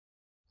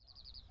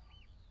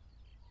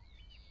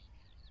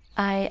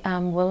I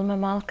am Wilma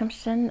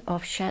Malcolmson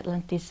of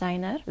Shetland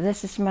Designer.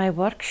 This is my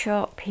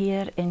workshop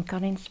here in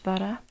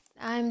Coningsborough.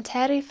 I'm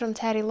Terri from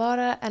Terri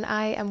Laura and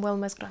I am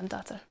Wilma's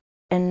granddaughter.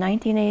 In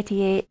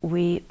 1988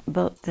 we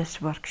built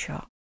this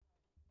workshop.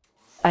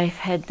 I've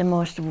had the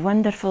most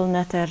wonderful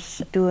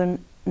knitters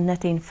doing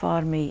knitting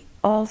for me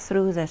all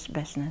through this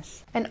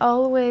business. And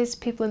always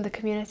people in the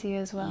community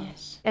as well.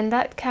 Yes. And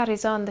that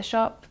carries on. The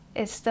shop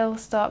is still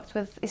stocked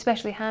with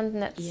especially hand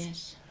knits.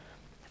 Yes.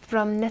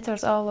 From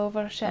knitters all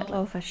over Shetland.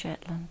 All over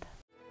Shetland.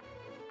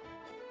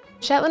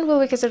 Shetland Wool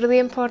Week is a really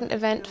important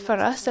event for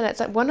us and it's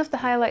one of the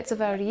highlights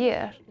of our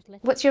year.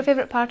 What's your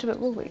favourite part about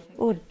Wool Week?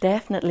 Oh,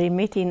 definitely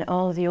meeting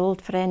all the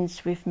old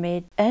friends we've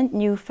made and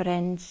new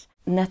friends,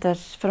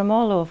 knitters from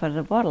all over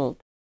the world.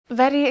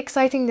 Very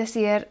exciting this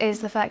year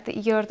is the fact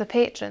that you're the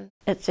patron.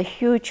 It's a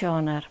huge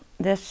honour.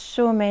 There's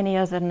so many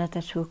other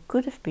knitters who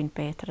could have been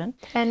patron.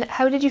 And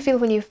how did you feel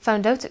when you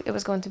found out it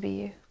was going to be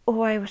you?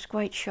 Oh, I was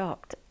quite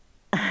shocked,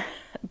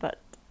 but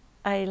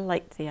I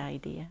liked the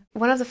idea.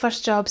 One of the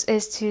first jobs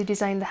is to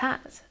design the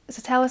hat.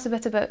 So tell us a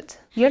bit about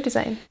your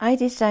design. I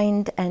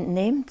designed and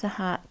named the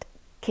hat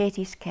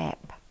Katie's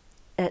Cap.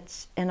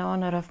 It's in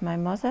honour of my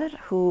mother,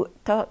 who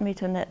taught me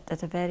to knit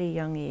at a very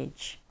young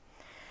age.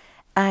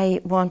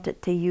 I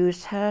wanted to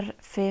use her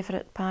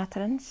favourite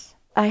patterns.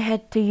 I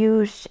had to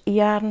use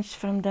yarns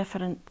from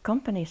different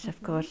companies,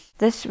 of course.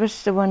 This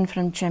was the one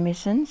from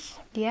Jamieson's.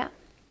 Yeah.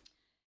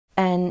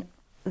 And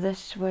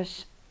this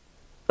was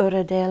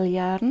Uradell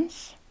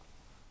yarns.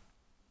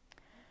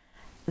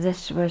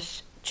 This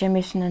was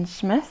Jamieson and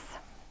Smith.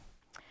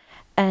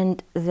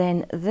 And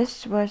then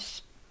this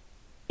was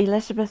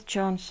Elizabeth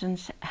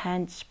Johnson's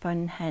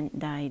hand-spun,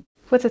 hand-dyed.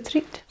 What a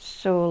treat.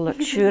 So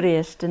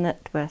luxurious to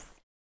knit with.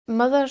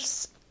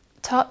 Mothers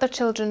taught their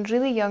children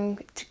really young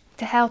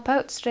to help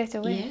out straight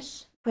away.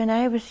 Yes. When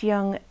I was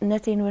young,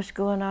 knitting was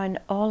going on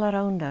all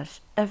around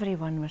us.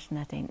 Everyone was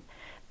knitting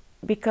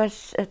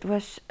because it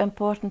was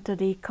important to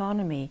the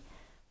economy.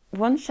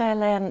 Once I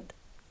learned,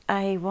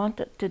 I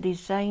wanted to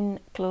design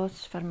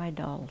clothes for my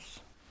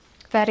dolls.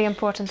 Very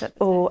important.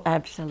 Oh,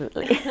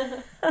 absolutely.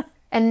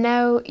 And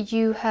now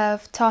you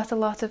have taught a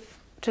lot of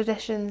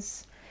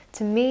traditions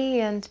to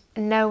me, and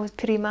now with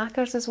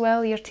pre-makers as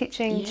well, you're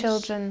teaching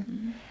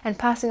children and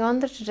passing on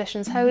the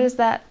traditions. How does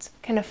that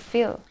kind of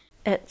feel?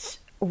 It's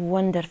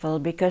wonderful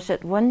because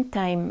at one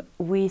time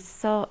we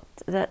thought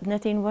that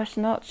knitting was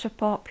not so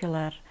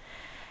popular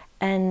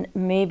and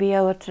maybe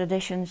our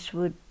traditions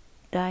would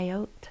die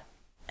out.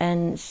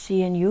 And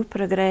seeing you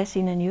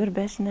progressing in your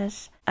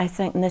business, I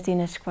think knitting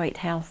is quite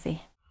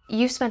healthy.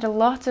 You've spent a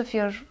lot of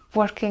your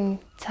working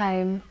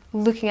time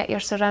looking at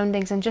your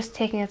surroundings and just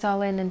taking it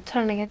all in and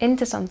turning it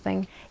into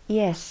something.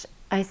 Yes,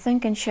 I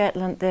think in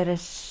Shetland there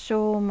is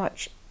so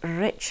much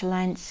rich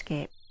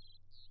landscape.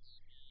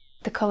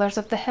 The colours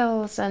of the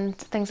hills and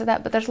things like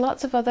that, but there's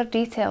lots of other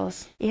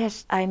details.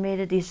 Yes, I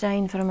made a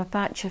design from a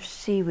patch of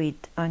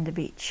seaweed on the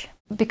beach.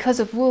 Because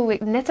of Wool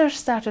Week, knitters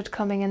started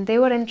coming and they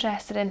were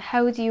interested in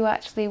how do you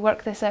actually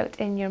work this out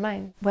in your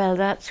mind? Well,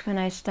 that's when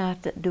I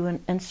started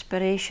doing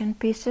inspiration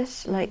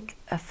pieces, like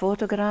a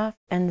photograph,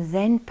 and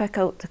then pick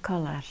out the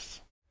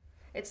colours.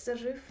 It's the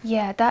roof.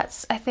 Yeah,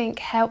 that's, I think,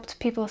 helped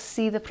people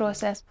see the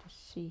process.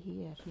 See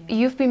here. Yeah.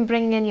 You've been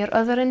bringing in your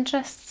other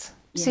interests.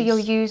 Yes. So you'll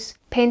use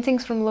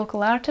paintings from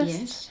local artists.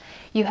 Yes.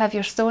 You have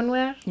your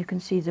stoneware. You can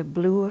see the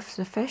blue of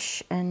the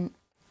fish and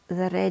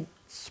the red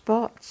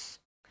spots.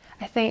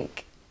 I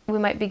think we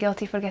might be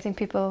guilty for getting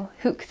people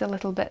hooked a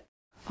little bit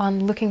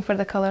on looking for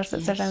the colours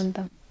that's around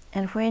them.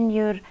 And when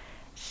you're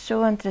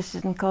so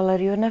interested in colour,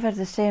 you're never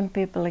the same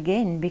people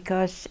again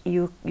because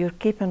you're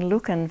keeping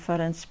looking for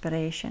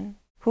inspiration.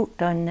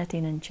 Hooked on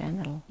knitting in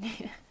general.